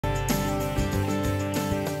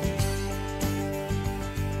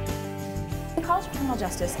College of Criminal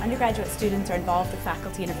Justice, undergraduate students are involved with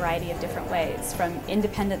faculty in a variety of different ways, from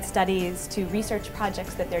independent studies to research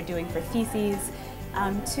projects that they're doing for theses,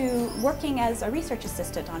 to working as a research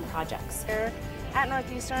assistant on projects. Here at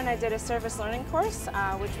Northeastern, I did a service learning course,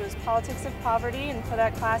 which was Politics of Poverty, and for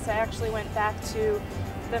that class I actually went back to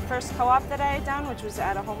the first co-op that I had done, which was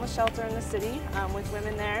at a homeless shelter in the city with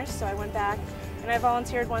women there. So I went back and I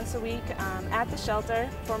volunteered once a week at the shelter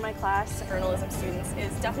for my class. Journalism students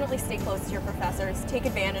is definitely stay close to your professors, take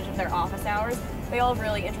advantage of their office hours. They all have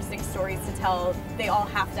really interesting stories to tell. They all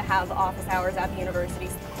have to have office hours at the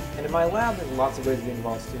universities. And in my lab, there's lots of ways to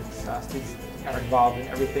involve students. Students are involved in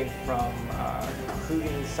everything from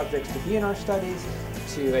recruiting subjects to be in our studies,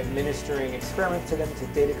 to administering experiments to them, to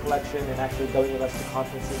data collection, and actually going with us to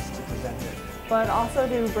conferences to present it. But also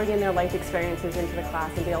to bring in their life experiences into the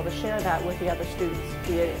class and be able to share that with the other students,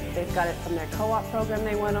 be it they've got it from their co-op program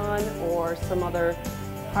they went on or some other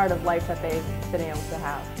part of life that they've been able to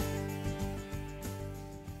have.